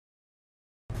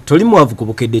Toli Mwavu ku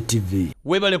Bukedde TV.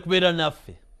 Webale kubeera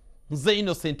naffe. Nze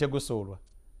Innocent Tegusuulwa.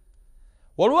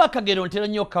 Waliwo akagero ntera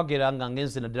nnyo okukagera nga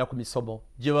ngenze naddala ku misomo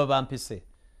gye baba mpise.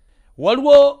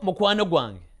 Waliwo mukwano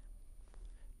gwange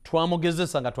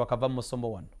twamugezesa nga twakava mu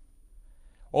musomo wano.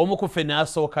 Omu ku ffe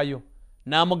n'asookayo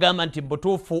n'amugamba nti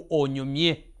butuufu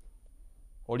onyumye,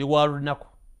 oli wa lunaku,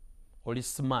 oli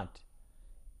smart,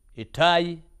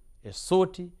 ettaayi,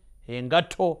 essuuti,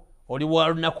 engatto, oli wa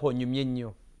lunaku onyumye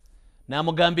nnyo.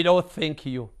 N'amugambirawo thank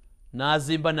you,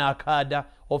 n'azimba n'akaada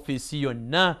ofiisi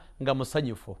yonna nga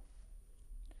musanyufu.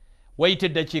 Wayita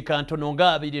eddakiika ntono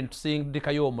nga abiri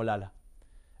ntusindikayo omulala.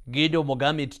 Genda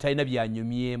omugambe nti talina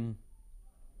byanyumyemu.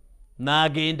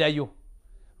 N'agendayo.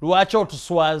 Lwaki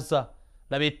otuswaza?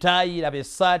 Laba ettaayi, laba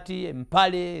essaati,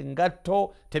 empale,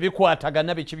 engatto,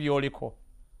 tebikwatagana biki byoliko.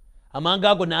 Amanga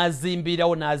ago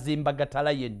n'azimbirawo n'azimba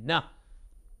gatala yenna.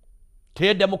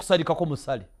 Teyaddamu kusalikako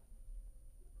musale.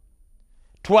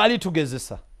 Twali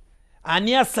tugezesa.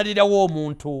 Ani asalirawo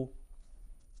omuntu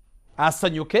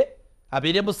asanyuke,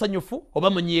 abeere musanyufu oba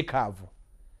munyiikaavu.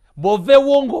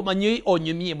 Bw'oveewo ng'omanyi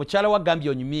onyumye, mukyala wa gambye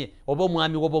onyumye, oba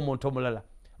omwami oba omuntu omulala.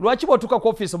 Lwaki bw'otuuka ku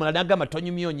ofiisi omulala n'agamba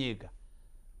tonyumye onyiiga?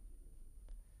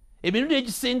 Emirundi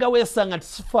egisinga weesanga nti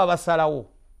si ffe abasalawo.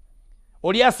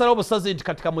 Oli asalawo busazi nti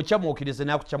kati kamukyamwokirize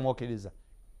n'akukyamwokiriza.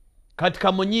 Kati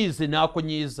kamunyiize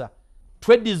n'akunyiiza.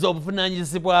 Tweddiza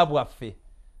obuvunaanyizibwa bwaffe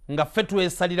nga ffe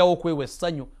twesalirawo okwewa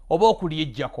essanyu oba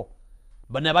okulyeggyako.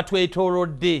 Bano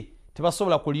abatwetoolodde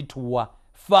tebasobola kulituwa,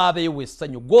 ffe abeewa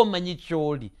essanyu. Gw'omanyi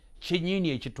ky'oli, kinnyini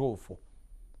ekituufu.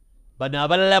 Bano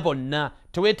abalala bonna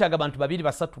teweetaaga bantu babiri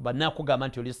basatu banna kugamba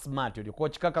nti oli smart, oliko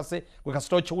okikakase, gwe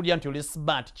kasita okiwulira nti oli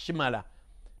smart kimala.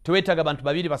 Teweetaaga bantu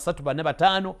babiri basatu banna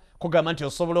bataano kugamba nti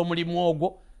osobola omulimu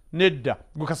ogwo. Nedda,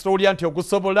 gwe kasita owulira nti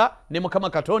ogusobola ne Mukama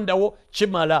Katonda wo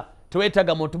kimala.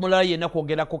 Teweetaaga muntu mulala yenna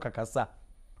kwogerako kakasa.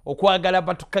 Okwagala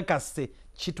batukakase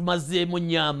kitumazeemu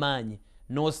nnyo amaanyi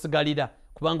n'osigalira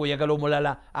kubanga oyagala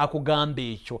omulala akugamba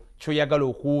ekyo ky'oyagala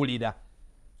okuwulira.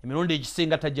 Emirundi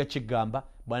egisinga tajja kigamba,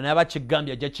 bw'anaaba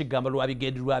kigambye ajja kigamba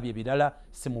lwabigendererwa bye ebirala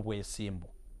si mu bwesimbu.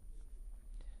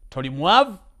 Toli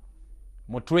mwavu,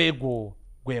 mutwe gwo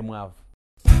gwe mwavu.